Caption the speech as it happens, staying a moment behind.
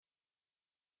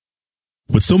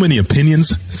With so many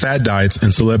opinions, fad diets,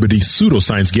 and celebrity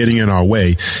pseudoscience getting in our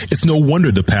way, it's no wonder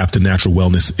the path to natural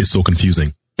wellness is so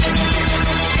confusing.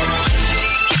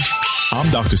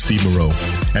 I'm Dr. Steve Moreau.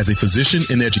 As a physician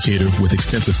and educator with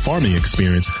extensive farming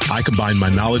experience, I combine my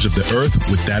knowledge of the earth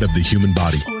with that of the human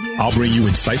body. I'll bring you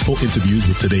insightful interviews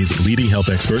with today's leading health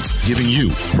experts, giving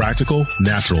you practical,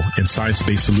 natural, and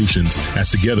science-based solutions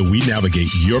as together we navigate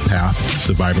your path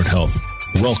to vibrant health.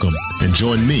 Welcome and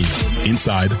join me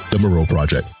inside the Moreau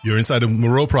Project. You're inside the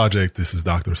Moreau Project. This is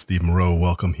Dr. Steve Moreau.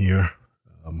 Welcome here.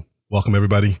 Welcome,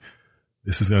 everybody.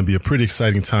 This is going to be a pretty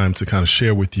exciting time to kind of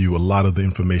share with you a lot of the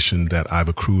information that I've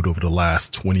accrued over the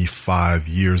last 25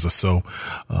 years or so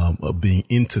of being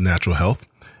into natural health.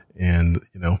 And,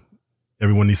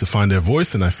 everyone needs to find their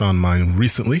voice, and I found mine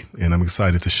recently, and I'm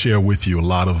excited to share with you a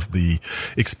lot of the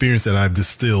experience that I've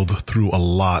distilled through a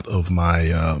lot of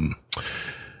my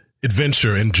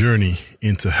adventure and journey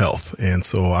into health. And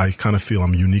so I kind of feel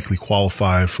I'm uniquely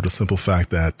qualified for the simple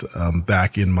fact that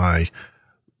back in my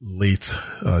late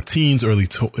teens, early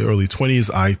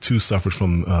 20s, I too suffered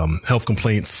from health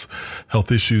complaints,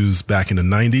 health issues back in the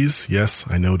 90s. Yes,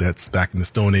 I know that's back in the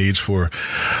Stone Age for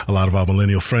a lot of our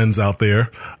millennial friends out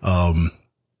there.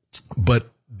 But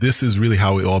this is really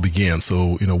how it all began.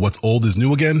 So, what's old is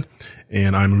new again.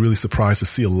 And I'm really surprised to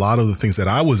see a lot of the things that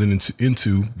I was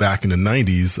into back in the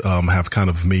 90s have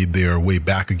kind of made their way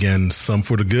back again, some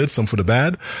for the good, some for the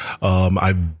bad.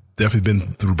 I've definitely been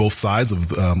through both sides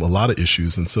of a lot of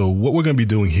issues. And so what we're going to be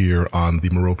doing here on the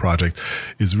Moreau Project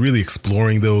is really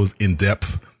exploring those in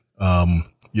depth.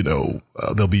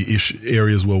 There'll be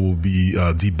areas where we'll be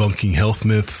debunking health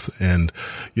myths and,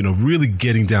 really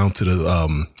getting down to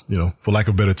the, for lack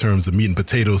of better terms, the meat and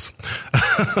potatoes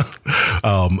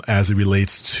as it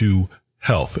relates to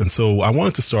health. And so I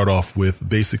wanted to start off with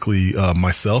basically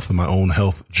myself and my own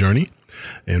health journey,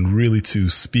 and really to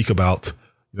speak about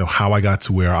how I got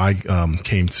to where I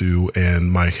came to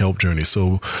and my health journey.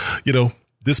 So,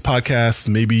 this podcast,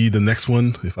 maybe the next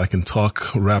one, if I can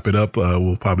wrap it up,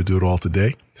 we'll probably do it all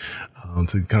today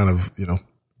to kind of,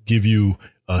 give you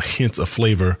a hint of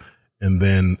flavor. And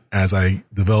then as I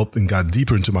developed and got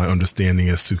deeper into my understanding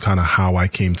as to kind of how I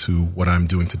came to what I'm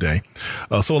doing today.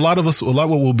 So a lot what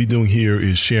we'll be doing here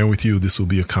is sharing with you. This will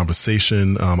be a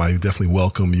conversation. I definitely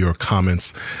welcome your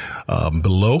comments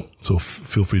below. So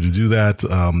feel free to do that.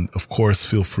 Of course,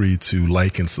 feel free to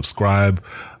like and subscribe.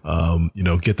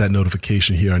 Get that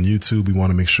notification here on YouTube. We want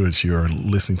to make sure that you're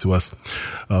listening to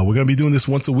us. We're going to be doing this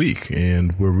once a week,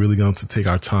 and we're really going to take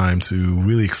our time to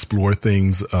really explore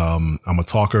things. I'm a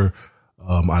talker.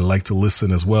 I like to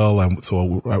listen as well.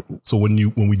 So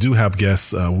when we do have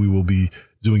guests, we will be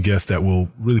doing guests that will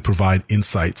really provide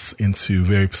insights into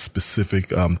very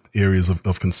specific areas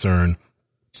of concern.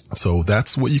 So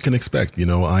that's what you can expect.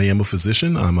 I am a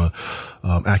physician. I'm a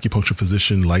acupuncture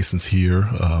physician licensed here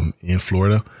in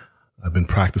Florida. I've been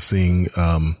practicing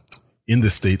in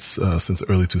the States since the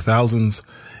early 2000s,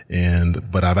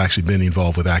 but I've actually been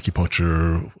involved with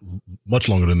acupuncture much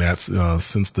longer than that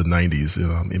since the 90s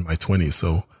in my 20s.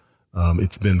 So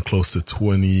it's been close to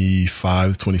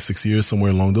 25, 26 years,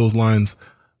 somewhere along those lines.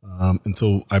 And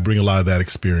so I bring a lot of that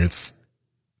experience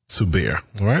to bear.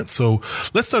 All right. So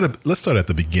let's start at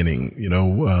the beginning.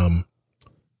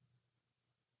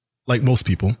 Like most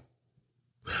people,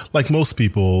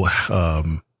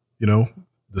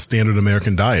 the standard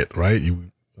American diet, right?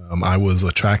 I was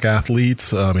a track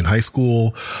athlete in high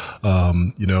school.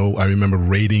 I remember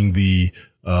raiding the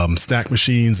snack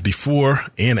machines before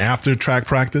and after track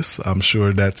practice. I'm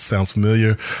sure that sounds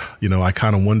familiar. I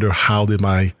kind of wonder, how did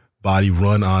my body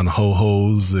run on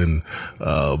ho-hos and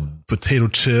potato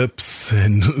chips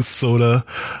and soda,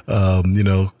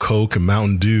 Coke and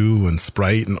Mountain Dew and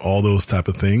Sprite and all those type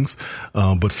of things.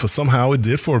 But somehow it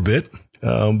did for a bit.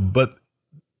 But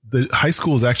the high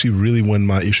school is actually really when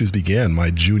my issues began. My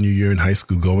junior year in high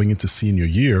school, going into senior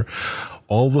year,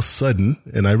 all of a sudden,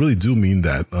 and I really do mean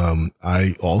that,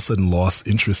 I all of a sudden lost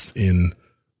interest in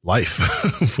life,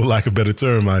 for lack of a better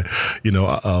term. I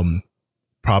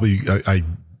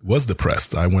was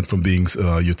depressed. I went from being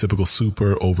your typical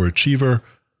super overachiever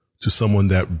to someone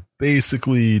that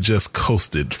basically just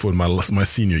coasted for my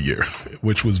senior year,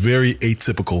 which was very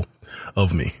atypical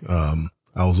of me.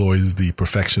 I was always the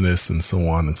perfectionist and so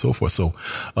on and so forth. So,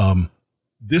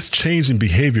 this change in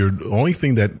behavior, the only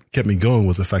thing that kept me going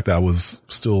was the fact that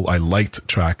I liked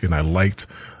track and I liked,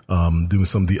 doing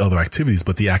some of the other activities,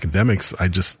 but the academics, I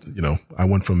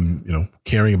went from,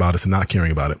 caring about it to not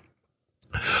caring about it.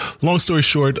 Long story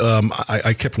short,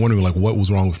 I kept wondering what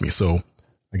was wrong with me. So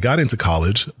I got into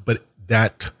college, but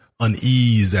that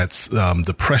unease, that's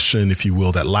depression, if you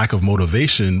will, that lack of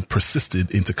motivation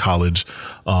persisted into college,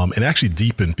 and actually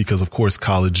deepened because, of course,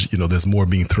 college, there's more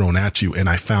being thrown at you. And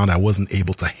I found I wasn't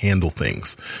able to handle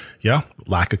things. Yeah.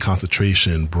 Lack of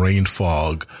concentration, brain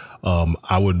fog.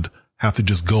 I would have to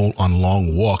just go on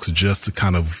long walks just to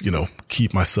kind of,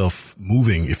 keep myself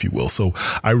moving, if you will. So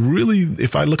I really,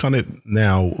 if I look on it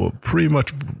now, pretty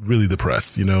much really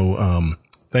depressed,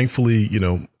 thankfully,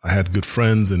 I had good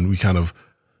friends and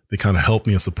they kind of helped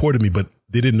me and supported me, but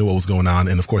they didn't know what was going on.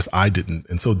 And of course I didn't.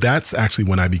 And so that's actually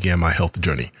when I began my health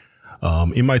journey.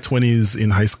 In my 20s,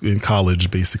 in high school, in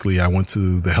college, basically, I went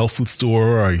to the health food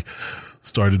store. I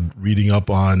started reading up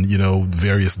on,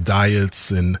 various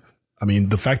diets. And I mean,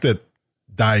 the fact that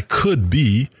diet could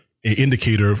be an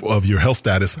indicator of your health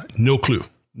status, no clue.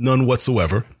 None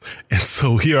whatsoever. And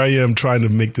so here I am trying to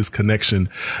make this connection.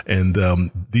 And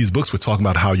these books were talking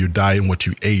about how your diet and what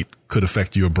you ate could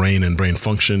affect your brain and brain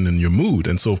function and your mood.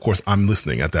 And so, of course, I'm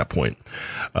listening at that point.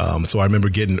 So I remember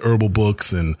getting herbal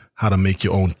books and how to make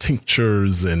your own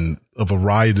tinctures and a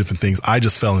variety of different things. I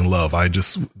just fell in love.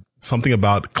 Something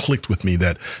about clicked with me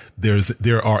that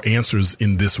there are answers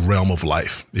in this realm of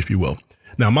life, if you will.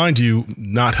 Now, mind you,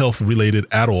 not health related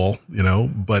at all,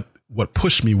 but what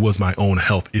pushed me was my own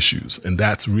health issues. And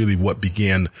that's really what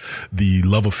began the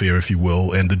love affair, if you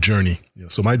will, and the journey.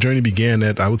 So my journey began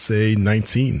at, I would say,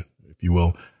 19, if you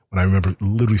will, when I remember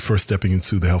literally first stepping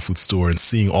into the health food store and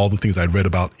seeing all the things I'd read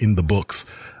about in the books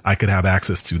I could have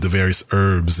access to, the various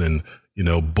herbs and,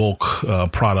 bulk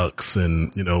products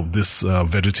and, this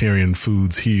vegetarian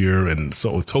foods here and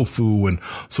so tofu. And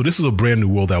so this was a brand new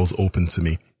world that was open to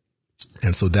me.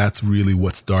 And so that's really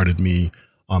what started me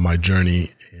on my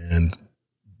journey. And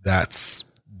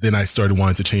then I started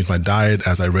wanting to change my diet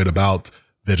as I read about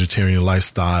vegetarian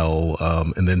lifestyle.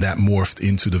 And then that morphed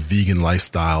into the vegan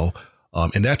lifestyle.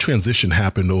 And that transition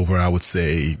happened over, I would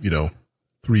say,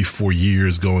 3-4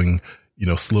 years going,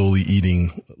 slowly eating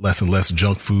less and less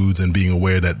junk foods and being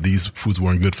aware that these foods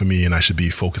weren't good for me and I should be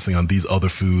focusing on these other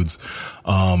foods.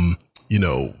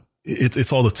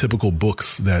 It's all the typical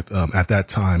books that, at that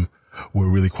time were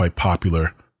really quite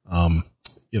popular. And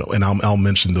I'll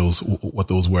mention what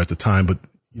those were at the time, but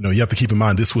you have to keep in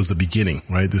mind, this was the beginning,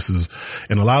 right?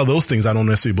 And a lot of those things I don't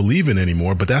necessarily believe in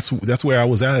anymore, but that's where I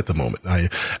was at the moment.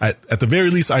 At the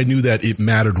very least, I knew that it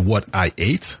mattered what I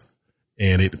ate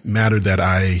and it mattered that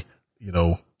I,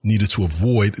 needed to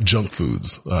avoid junk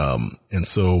foods. And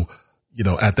so,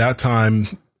 at that time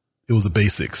it was the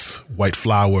basics: white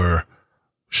flour,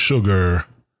 sugar,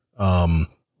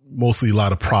 mostly a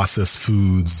lot of processed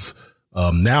foods.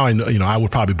 Now I know, I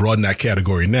would probably broaden that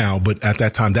category now, but at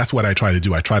that time, that's what I try to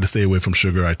do. I try to stay away from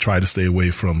sugar. I try to stay away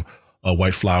from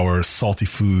white flour, salty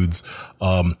foods.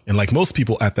 And like most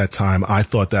people at that time, I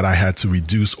thought that I had to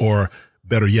reduce or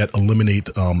better yet, eliminate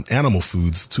animal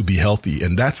foods to be healthy.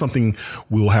 And that's something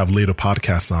we will have later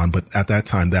podcasts on. But at that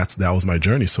time, that was my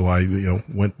journey. So I,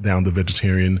 went down the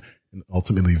vegetarian and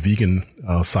ultimately vegan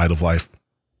side of life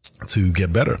to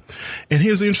get better. And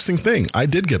here's the interesting thing. I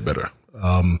did get better.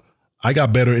 I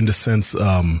got better in the sense,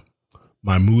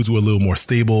 my moods were a little more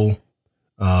stable.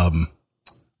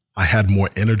 I had more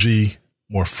energy,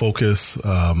 more focus.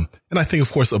 And I think,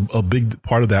 of course, a big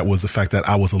part of that was the fact that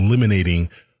I was eliminating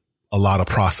a lot of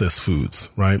processed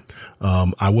foods, right?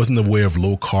 I wasn't aware of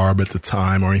low carb at the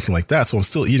time or anything like that. So I'm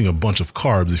still eating a bunch of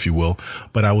carbs, if you will,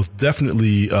 but I was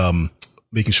definitely,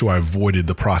 making sure I avoided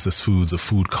the processed foods, the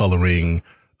food coloring,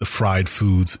 the fried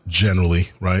foods generally,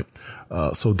 right?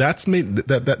 So that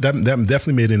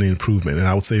definitely made an improvement. And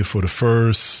I would say for the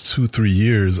first 2-3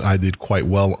 years, I did quite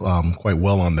well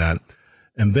on that.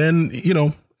 And then,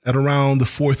 at around the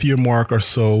 4th year mark or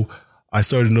so, I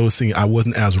started noticing I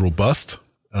wasn't as robust,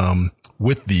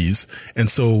 with these. And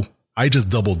so I just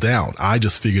doubled down. I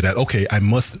just figured that, okay, I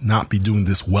must not be doing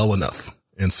this well enough.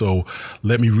 And so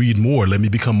let me read more. Let me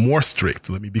become more strict.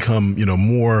 Let me become,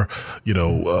 more,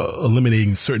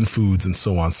 eliminating certain foods and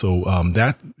so on. So,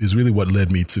 that is really what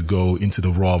led me to go into the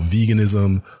raw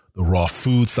veganism, the raw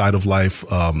food side of life,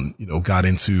 got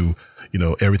into,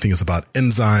 everything is about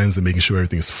enzymes and making sure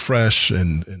everything is fresh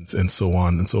and so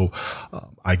on. And so,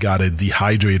 I got a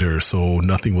dehydrator. So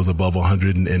nothing was above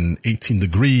 118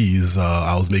 degrees.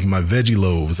 I was making my veggie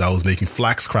loaves. I was making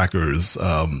flax crackers.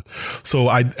 So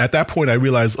at that point I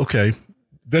realized, okay,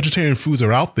 vegetarian foods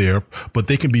are out there, but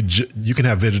they can be, you can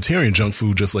have vegetarian junk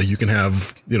food just like you can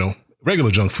have,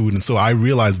 regular junk food. And so I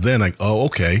realized then like, oh,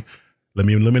 okay, let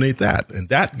me eliminate that. And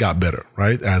that got better,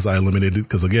 right? As I eliminated,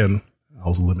 because again, I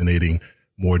was eliminating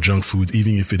more junk foods,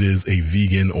 even if it is a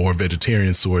vegan or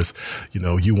vegetarian source.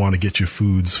 You want to get your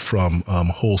foods from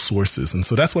whole sources. And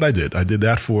so that's what I did. I did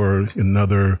that for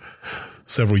another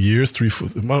several years,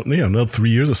 another 3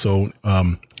 years or so.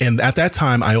 And at that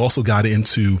time, I also got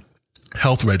into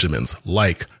health regimens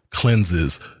like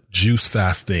cleanses, juice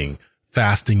fasting,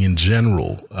 fasting in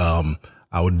general.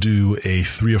 I would do a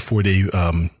 3 or 4 day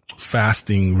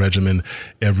fasting regimen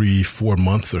every 4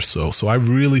 months or so. So I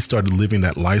really started living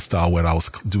that lifestyle where I was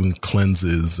doing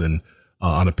cleanses and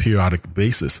on a periodic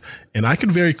basis. And I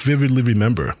can very vividly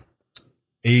remember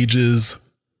ages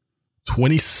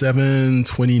 27,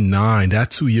 29, that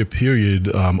 2-year period,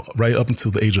 right up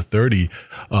until the age of 30,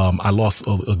 I lost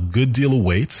a good deal of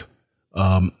weight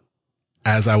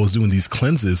as I was doing these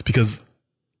cleanses, because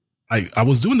I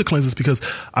was doing the cleanses because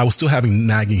I was still having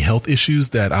nagging health issues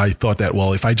that I thought that,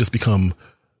 well, if I just become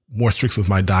more strict with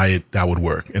my diet, that would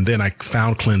work. And then I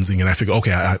found cleansing and I figured,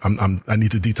 okay, I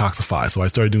need to detoxify. So I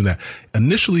started doing that.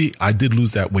 Initially, I did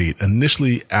lose that weight.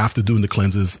 Initially, after doing the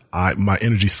cleanses, my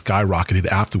energy skyrocketed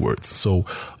afterwards. So,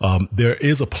 there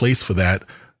is a place for that.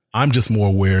 I'm just more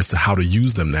aware as to how to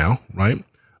use them now. Right.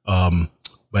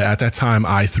 But at that time,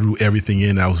 I threw everything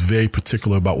in. I was very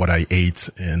particular about what I ate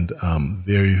and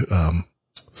very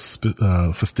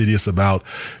fastidious about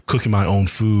cooking my own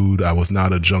food. I was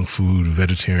not a junk food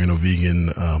vegetarian or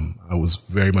vegan. I was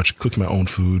very much cooking my own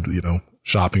food,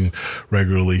 shopping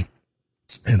regularly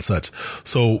and such.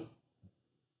 So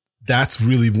that's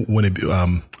really when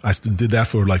I did that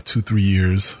for like 2-3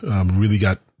 years. Really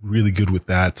got really good with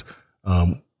that.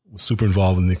 Was super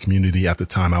involved in the community at the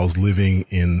time. I was living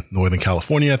in Northern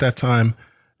California at that time.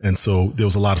 And so there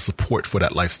was a lot of support for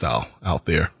that lifestyle out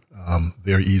there.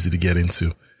 Very easy to get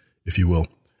into, if you will.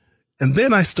 And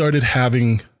then I started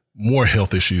having more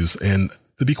health issues. And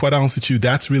to be quite honest with you,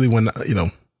 that's really when,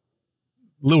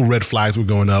 little red flags were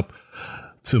going up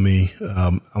to me.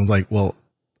 I was like, well,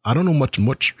 I don't know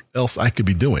much else I could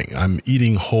be doing. I'm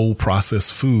eating whole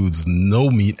processed foods, no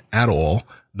meat at all,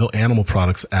 no animal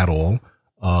products at all.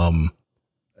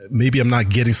 Maybe I'm not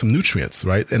getting some nutrients,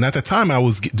 right? And at that time I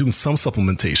was doing some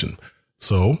supplementation.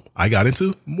 So I got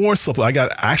into more I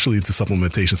got actually into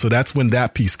supplementation. So that's when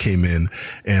that piece came in,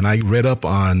 and I read up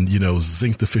on,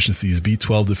 zinc deficiencies,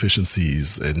 B12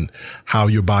 deficiencies, and how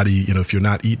your body, if you're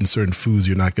not eating certain foods,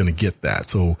 you're not going to get that.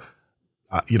 So,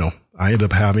 I ended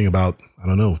up having about,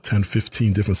 10,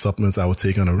 15 different supplements I would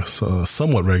take on a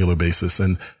somewhat regular basis.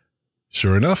 And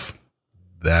sure enough,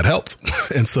 that helped.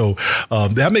 And so,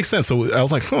 that makes sense. So I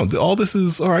was like, all this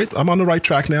is all right. I'm on the right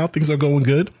track now. Things are going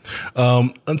good.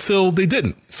 Until they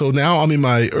didn't. So now I'm in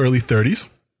my early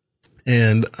 30s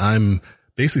and I'm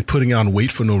basically putting on weight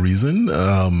for no reason.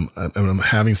 I'm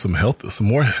having some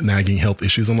more nagging health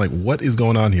issues. I'm like, what is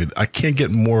going on here? I can't get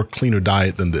more cleaner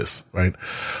diet than this, right?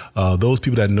 Those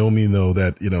people that know me know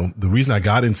that, the reason I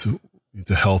got into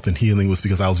health and healing was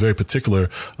because I was very particular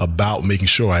about making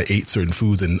sure I ate certain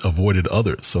foods and avoided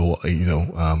others. So,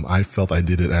 I felt I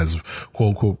did it as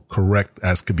quote unquote correct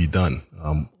as could be done.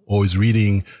 Always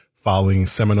reading, following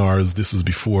seminars. This was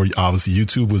before obviously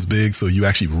YouTube was big. So you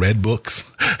actually read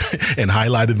books and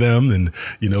highlighted them. And,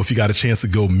 if you got a chance to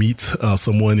go meet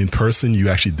someone in person, you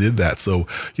actually did that. So,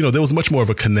 there was much more of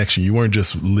a connection. You weren't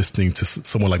just listening to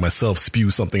someone like myself spew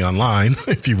something online,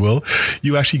 if you will.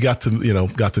 You actually got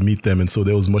to meet them. And so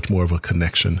there was much more of a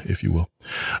connection, if you will.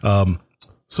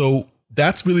 So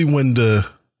that's really when the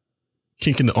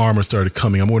kink in the armor started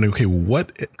coming. I'm wondering, okay,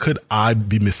 what could I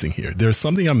be missing here? There's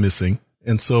something I'm missing.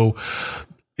 And so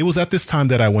it was at this time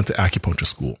that I went to acupuncture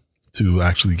school to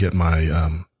actually get my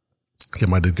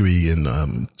degree in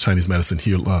Chinese medicine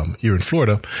here in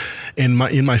Florida. And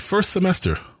in my first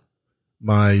semester,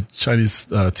 my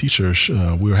Chinese teacher,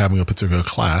 we were having a particular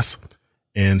class,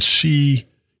 and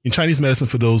in Chinese medicine,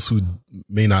 for those who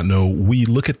may not know, we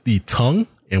look at the tongue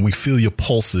and we feel your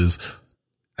pulses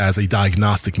as a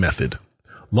diagnostic method.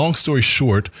 Long story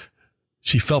short,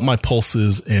 she felt my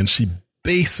pulses and she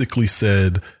basically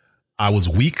said I was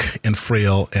weak and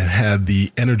frail and had the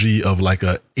energy of like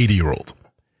a 80-year-old.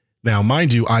 Now,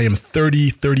 mind you, I am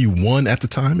 31 at the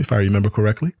time, if I remember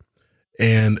correctly.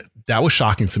 And that was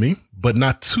shocking to me, but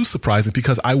not too surprising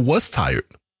because I was tired,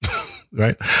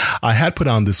 right? I had put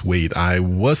on this weight. I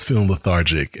was feeling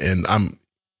lethargic, and I'm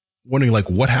wondering like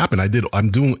what happened. I'm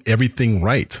doing everything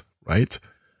right.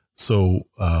 So,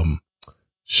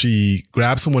 she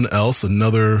grabbed someone else,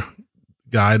 another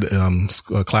guy,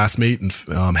 a classmate,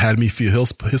 and had me feel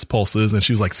his pulses. And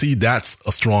she was like, see, that's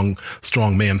a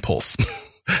strong man pulse.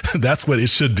 That's what it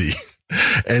should be.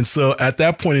 And so at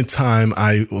that point in time,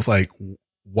 I was like,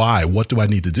 why? What do I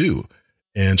need to do?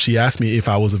 And she asked me if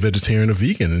I was a vegetarian or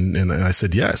vegan. And I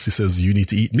said, yes. She says, you need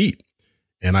to eat meat.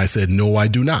 And I said, no, I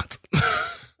do not.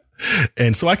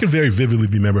 And so I can very vividly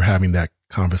remember having that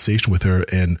conversation with her,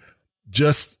 and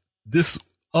just this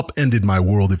upended my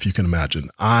world, if you can imagine.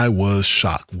 I was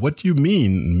shocked. What do you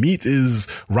mean? Meat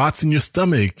rots in your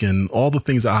stomach, and all the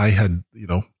things I had,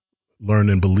 learned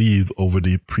and believed over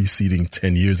the preceding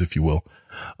 10 years, if you will.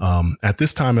 At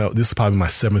this time, this is probably my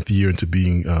 7th year into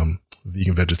being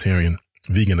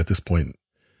vegan at this point,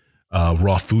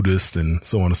 raw foodist, and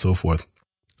so on and so forth.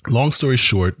 Long story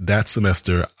short, that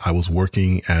semester I was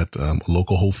working at a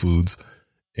local Whole Foods,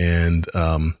 and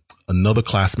another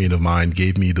classmate of mine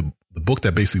gave me the book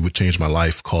that basically would change my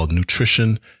life, called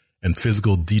Nutrition and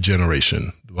Physical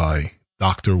Degeneration by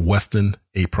Dr. Weston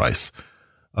A. Price.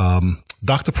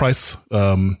 Dr. Price,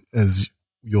 as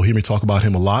you'll hear me talk about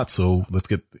him a lot, so let's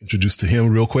get introduced to him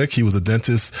real quick. He was a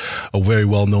dentist, a very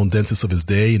well-known dentist of his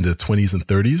day in the 20s and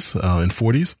 30s and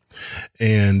 40s.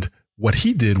 And what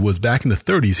he did was, back in the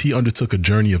 30s, he undertook a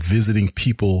journey of visiting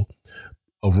people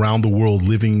around the world,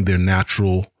 living their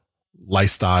natural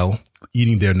lifestyle,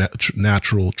 eating their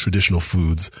natural traditional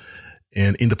foods.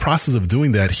 And in the process of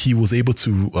doing that, he was able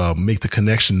to make the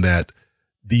connection that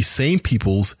these same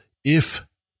peoples, if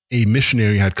a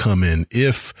missionary had come in,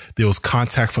 if there was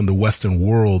contact from the Western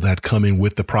world had come in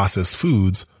with the processed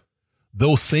foods,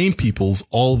 those same peoples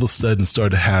all of a sudden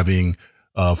started having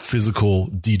physical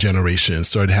degeneration,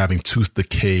 started having tooth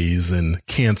decays and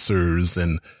cancers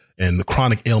and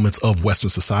chronic ailments of Western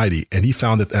society. And he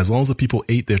found that as long as the people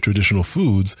ate their traditional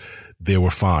foods, they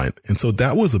were fine. And so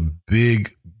that was a big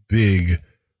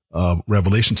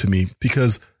revelation to me,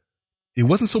 because it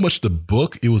wasn't so much the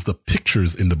book, it was the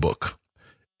pictures in the book.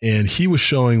 And he was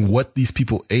showing what these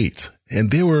people ate,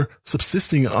 and they were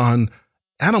subsisting on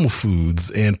animal foods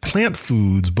and plant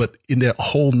foods, but in their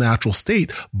whole natural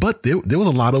state. But there was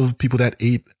a lot of people that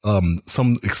ate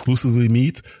some exclusively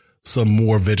meat, some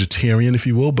more vegetarian, if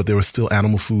you will, but there were still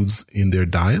animal foods in their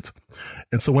diet.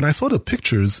 And so when I saw the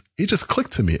pictures, it just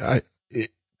clicked to me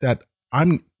that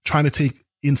I'm trying to take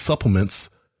in supplements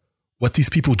what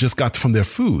these people just got from their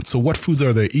food. So what foods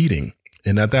are they eating?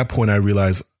 And at that point, I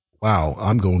realized, wow,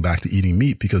 I'm going back to eating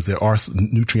meat, because there are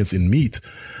nutrients in meat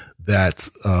that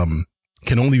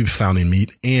can only be found in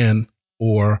meat and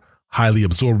or highly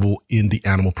absorbable in the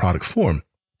animal product form.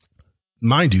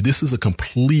 Mind you, this is a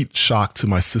complete shock to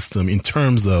my system in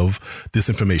terms of this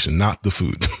information, not the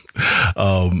food.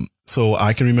 So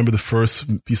I can remember the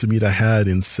first piece of meat I had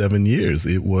in 7 years.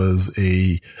 It was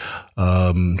a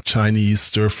Chinese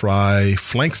stir-fry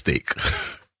flank steak.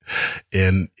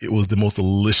 And it was the most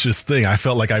delicious thing. I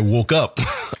felt like I woke up.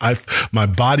 My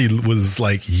body was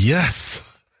like,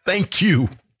 yes, thank you.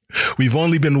 We've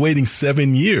only been waiting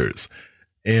 7 years.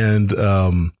 And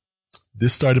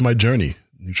this started my journey,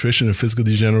 nutrition and physical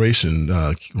degeneration.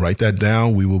 Write that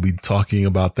down. We will be talking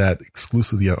about that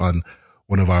exclusively on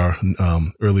one of our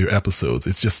earlier episodes.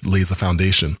 It just lays a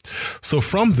foundation. So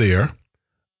from there,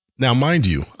 now, mind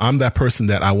you, I'm that person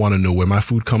that I want to know where my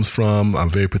food comes from. I'm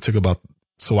very particular about.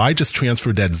 So I just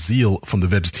transferred that zeal from the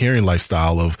vegetarian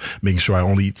lifestyle of making sure I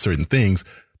only eat certain things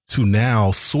to now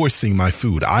sourcing my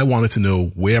food. I wanted to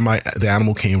know where the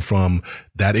animal came from,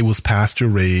 that it was pasture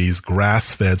raised,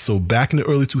 grass fed. So back in the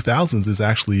early 2000s, is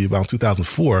actually about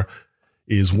 2004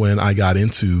 is when I got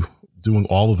into doing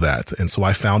all of that. And so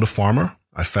I found a farmer.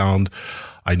 I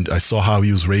saw how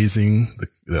he was raising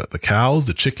the cows,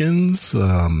 the chickens,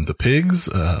 the pigs.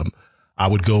 I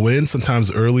would go in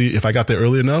sometimes early. If I got there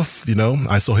early enough,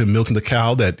 I saw him milking the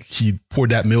cow that he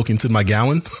poured that milk into my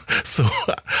gallon. So,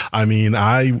 I mean,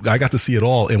 I got to see it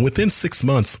all. And within 6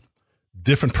 months,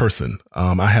 different person.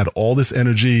 I had all this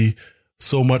energy,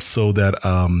 so much so that,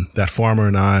 that farmer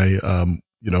and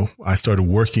I started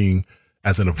working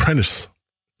as an apprentice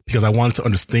because I wanted to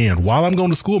understand, while I'm going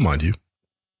to school, mind you,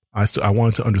 I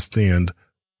wanted to understand,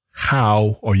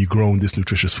 how are you growing this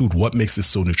nutritious food? What makes this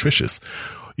so nutritious?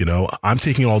 I'm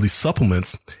taking all these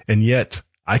supplements, and yet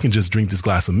I can just drink this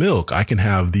glass of milk. I can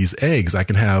have these eggs. I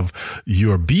can have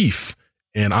your beef,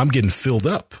 and I'm getting filled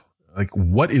up. Like,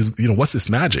 what's this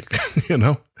magic?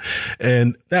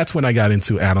 And that's when I got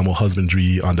into animal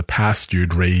husbandry on the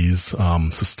pastured raised,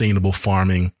 sustainable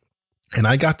farming. And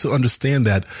I got to understand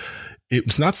that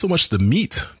it's not so much the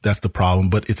meat that's the problem,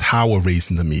 but it's how we're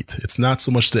raising the meat. It's not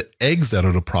so much the eggs that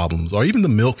are the problems, or even the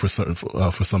milk for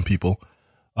some people.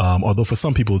 Although for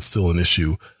some people it's still an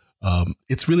issue.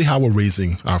 It's really how we're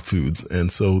raising our foods.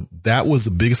 And so that was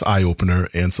the biggest eye opener.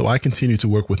 And so I continued to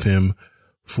work with him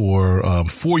for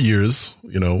 4 years,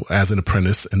 as an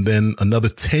apprentice, and then another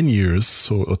 10 years.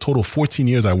 So a total of 14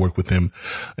 years I worked with him.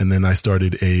 And then I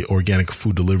started a organic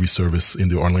food delivery service in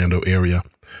the Orlando area.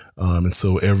 And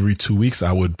so every 2 weeks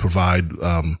I would provide,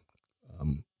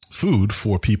 food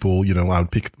for people. I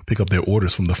would pick up their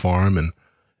orders from the farm and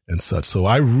such. So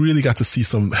I really got to see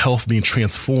some health being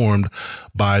transformed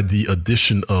by the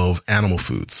addition of animal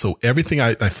foods. So everything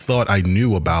I thought I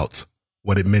knew about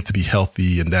what it meant to be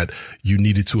healthy and that you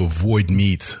needed to avoid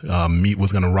meat, meat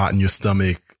was going to rot in your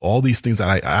stomach, all these things that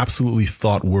I absolutely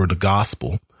thought were the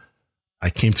gospel, I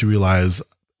came to realize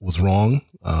was wrong,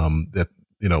 that,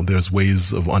 there's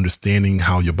ways of understanding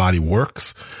how your body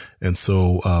works. And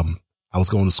so, I was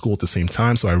going to school at the same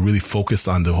time. So I really focused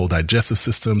on the whole digestive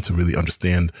system to really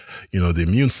understand, the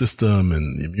immune system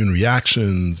and the immune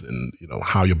reactions and,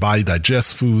 how your body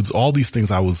digests foods, all these things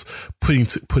I was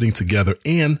putting together,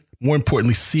 and more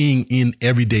importantly, seeing in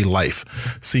everyday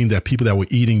life, seeing that people that were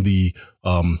eating the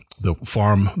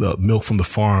milk from the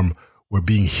farm were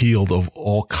being healed of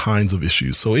all kinds of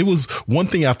issues. So it was one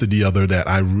thing after the other that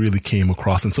I really came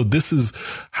across. And so this is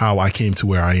how I came to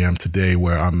where I am today,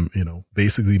 where I'm,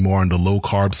 basically more on the low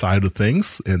carb side of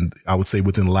things. And I would say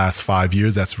within the last 5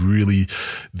 years, that's really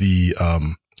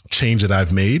the change that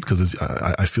I've made, because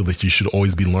I feel that you should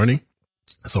always be learning.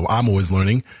 So I'm always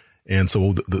learning. And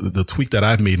so the tweak that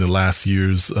I've made in the last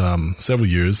several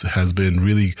years has been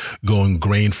really going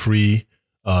grain free,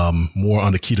 more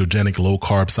on the ketogenic, low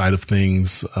carb side of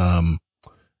things,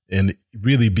 and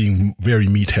really being very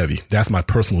meat heavy. That's my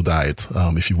personal diet,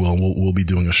 if you will. And we'll be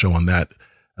doing a show on that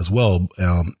as well.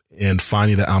 And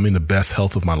finding that I'm in the best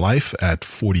health of my life at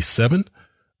 47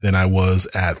 than I was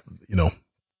at,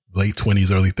 late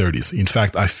 20s, early 30s. In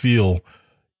fact, I feel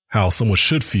how someone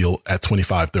should feel at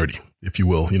 25, 30, if you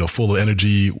will, full of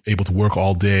energy, able to work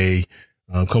all day,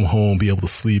 come home, be able to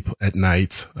sleep at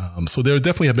night. So there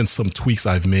definitely have been some tweaks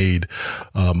I've made,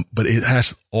 but it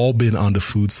has all been on the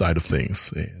food side of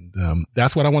things. And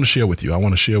that's what I want to share with you. I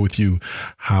want to share with you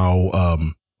how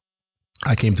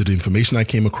I came to the information I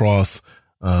came across.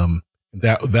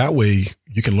 That way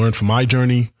you can learn from my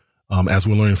journey, as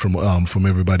we're learning from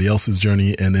everybody else's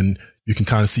journey. And then you can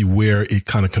kind of see where it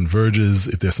kind of converges,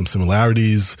 if there's some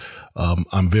similarities.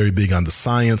 I'm very big on the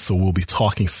science, so we'll be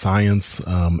talking science,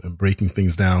 and breaking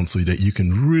things down so that you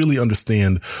can really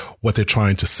understand what they're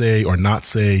trying to say or not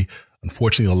say.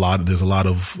 Unfortunately, there's a lot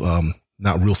of,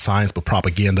 not real science, but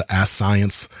propaganda as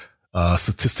science,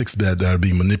 statistics that are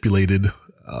being manipulated,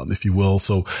 if you will.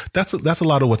 So that's a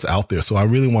lot of what's out there. So I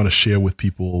really want to share with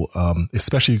people,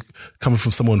 especially coming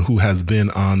from someone who has been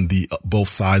on the both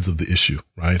sides of the issue,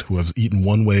 right? Who has eaten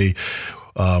one way,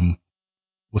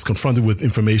 was confronted with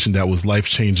information that was life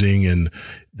changing and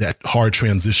that hard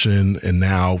transition. And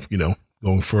now,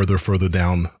 going further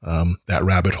down, that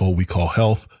rabbit hole we call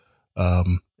health.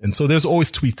 And so there's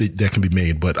always tweaks that can be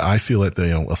made, but I feel that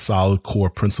a solid core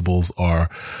principles are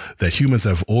that humans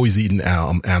have always eaten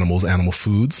animal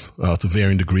foods to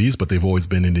varying degrees, but they've always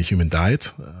been in the human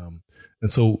diet.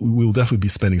 And so we will definitely be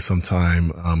spending some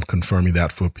time confirming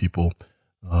that for people,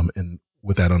 and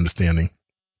with that understanding.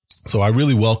 So I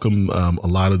really welcome a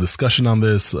lot of discussion on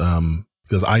this,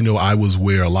 because I know I was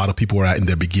where a lot of people were at in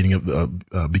their beginning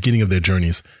of their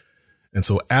journeys. And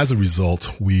so as a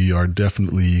result, we are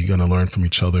definitely going to learn from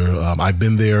each other. I've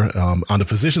been there. On the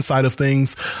physician side of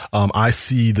things, I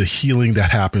see the healing that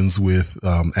happens with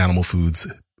animal foods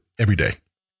every day.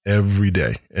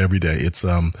 It's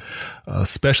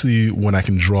especially when I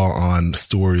can draw on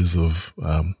stories of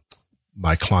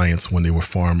my clients when they were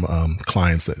farm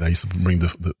clients that I used to bring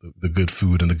the good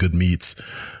food and the good meats.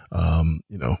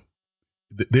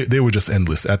 They were just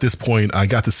endless. At this point, I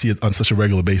got to see it on such a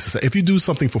regular basis. If you do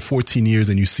something for 14 years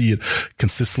and you see it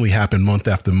consistently happen month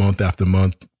after month after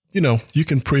month, you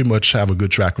can pretty much have a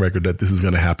good track record that this is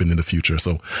going to happen in the future.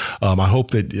 So, I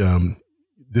hope that,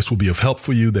 this will be of help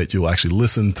for you, that you'll actually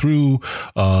listen through.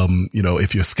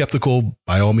 If you're skeptical,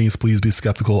 by all means, please be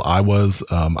skeptical. I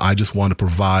just want to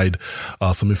provide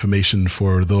some information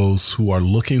for those who are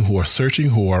looking, who are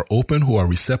searching, who are open, who are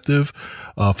receptive,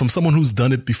 from someone who's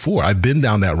done it before. I've been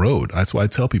down that road. That's why I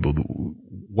tell people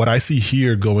what I see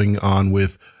here going on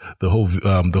with the whole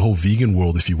vegan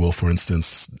world, if you will. For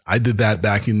instance, I did that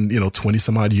back in 20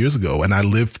 some odd years ago, and I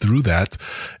lived through that.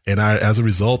 And as a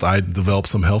result, I developed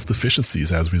some health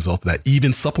deficiencies as a result of that,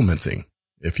 even supplementing,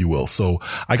 if you will. So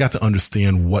I got to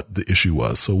understand what the issue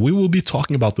was. So we will be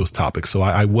talking about those topics. So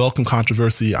I welcome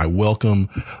controversy. I welcome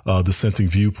dissenting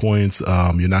viewpoints.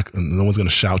 No one's going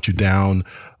to shout you down.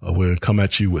 We're going to come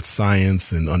at you with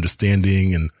science and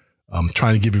understanding and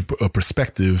trying to give you a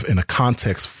perspective and a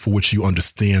context for which you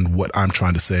understand what I'm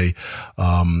trying to say.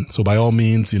 So by all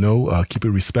means, keep it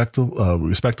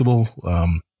respectable.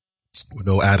 With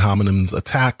no ad hominems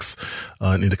attacks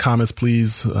in the comments,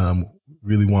 please.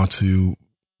 Really want to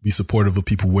be supportive of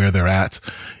people where they're at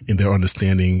in their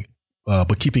understanding,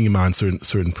 but keeping in mind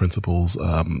certain principles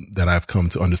that I've come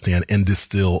to understand and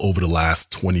distill over the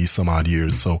last 20 some odd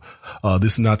years. So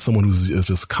this is not someone who's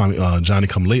just Johnny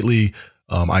come lately.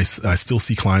 I still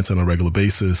see clients on a regular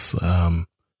basis.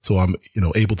 So I'm,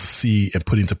 able to see and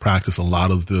put into practice a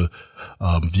lot of the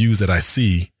views that I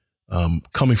see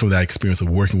coming from that experience of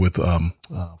working with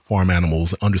farm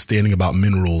animals, understanding about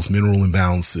mineral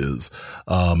imbalances,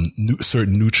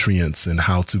 certain nutrients, and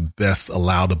how to best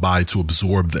allow the body to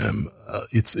absorb them.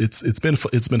 It's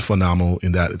been phenomenal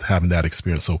in that, having that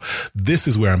experience. So this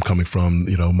is where I'm coming from.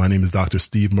 My name is Dr.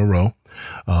 Steve Moreau.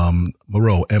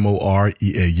 Moreau, Moreau,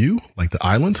 like the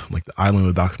island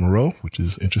of Dr. Moreau, which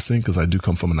is interesting because I do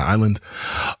come from an island.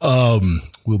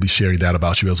 We'll be sharing that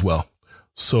about you as well.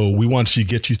 So we want to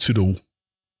get you to the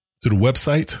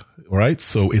website. All right.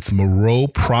 So it's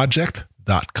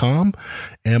moreauproject.com,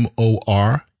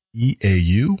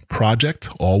 MOREAU project,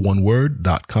 all one word,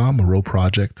 .com,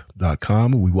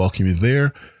 moreauproject.com. We welcome you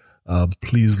there.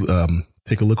 Please,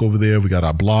 take a look over there. We got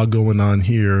our blog going on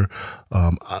here.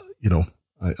 I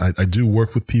do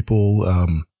work with people,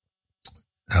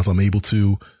 as I'm able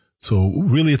to. So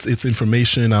really it's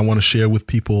information I want to share with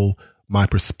people, my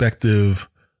perspective.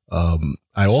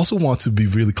 I also want to be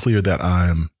really clear that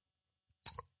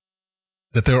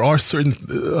that there are certain,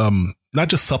 not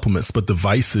just supplements, but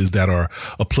devices that are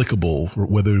applicable,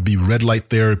 whether it be red light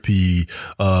therapy,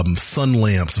 sun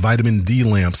lamps, vitamin D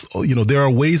lamps. There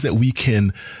are ways that we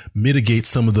can mitigate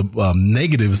some of the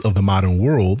negatives of the modern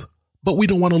world, but we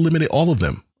don't want to eliminate all of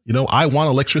them. I want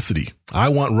electricity. I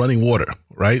want running water,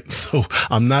 right? So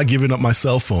I'm not giving up my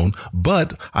cell phone,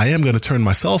 but I am going to turn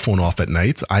my cell phone off at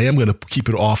night. I am going to keep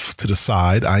it off to the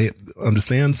side. I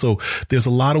understand. So there's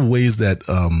a lot of ways that,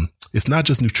 it's not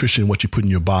just nutrition, what you put in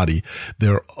your body.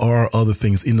 There are other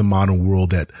things in the modern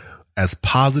world that, as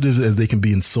positive as they can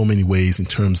be in so many ways in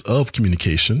terms of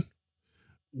communication,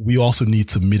 we also need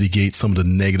to mitigate some of the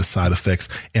negative side effects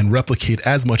and replicate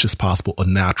as much as possible a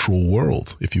natural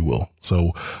world, if you will.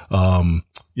 So,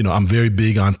 I'm very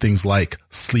big on things like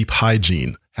sleep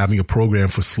hygiene, having a program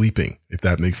for sleeping, if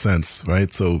that makes sense,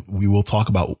 right? So we will talk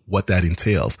about what that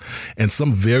entails and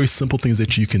some very simple things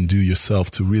that you can do yourself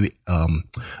to really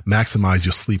maximize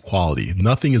your sleep quality.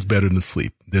 Nothing is better than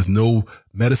sleep. There's no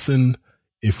medicine.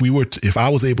 If I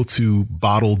was able to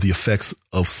bottle the effects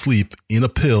of sleep in a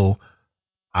pill,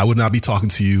 I would not be talking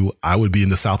to you. I would be in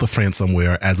the south of France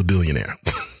somewhere as a billionaire.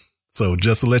 So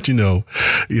just to let you know,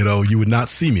 you would not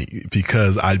see me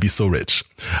because I'd be so rich.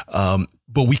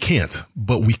 But we can't,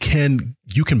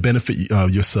 you can benefit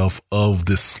yourself of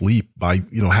this sleep by,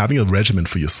 having a regimen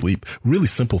for your sleep, really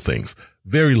simple things,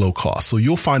 very low cost. So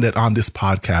you'll find that on this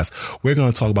podcast, we're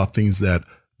going to talk about things that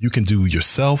you can do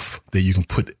yourself, that you can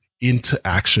put into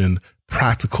action,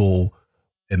 practical.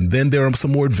 And then there are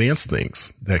some more advanced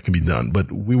things that can be done,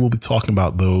 but we will be talking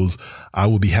about those. I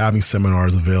will be having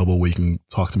seminars available where you can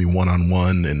talk to me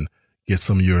one-on-one and get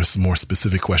some of your more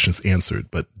specific questions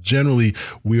answered. But generally,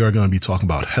 we are going to be talking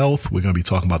about health. We're going to be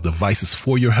talking about devices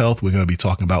for your health. We're going to be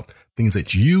talking about things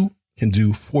that you can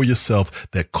do for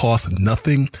yourself that cost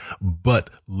nothing, but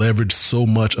leverage so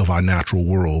much of our natural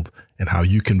world and how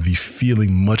you can be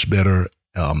feeling much better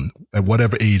at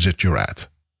whatever age that you're at.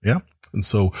 Yeah. And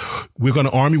so we're going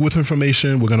to arm you with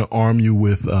information. We're going to arm you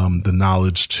with the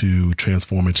knowledge to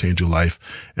transform and change your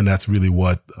life. And that's really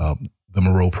what the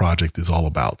Moreau Project is all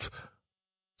about.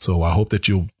 So I hope that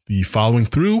you'll be following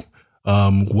through.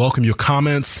 Welcome your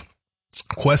comments,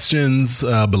 questions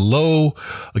below.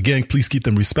 Again, please keep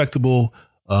them respectable.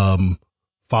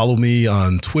 Follow me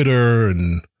on Twitter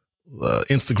and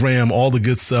Instagram, all the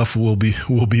good stuff will be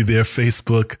there,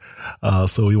 Facebook.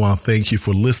 So we want to thank you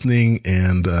for listening.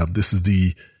 And this is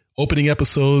the opening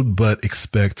episode, but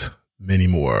expect many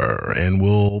more. And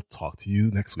we'll talk to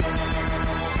you next week.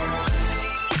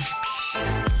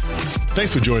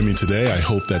 Thanks for joining me today. I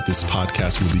hope that this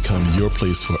podcast will become your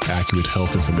place for accurate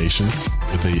health information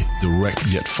with a direct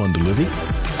yet fun delivery.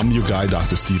 I'm your guy,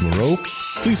 Dr. Steve Moreau.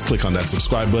 Please click on that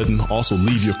subscribe button. Also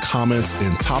leave your comments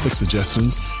and topic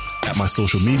suggestions at my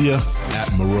social media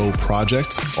at Moreau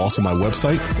Project. Also my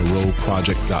website,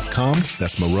 moreauproject.com.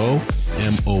 That's Moreau,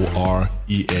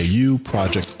 MOREAU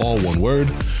project, all one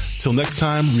word. Till next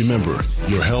time, remember,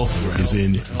 your health is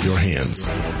in your hands.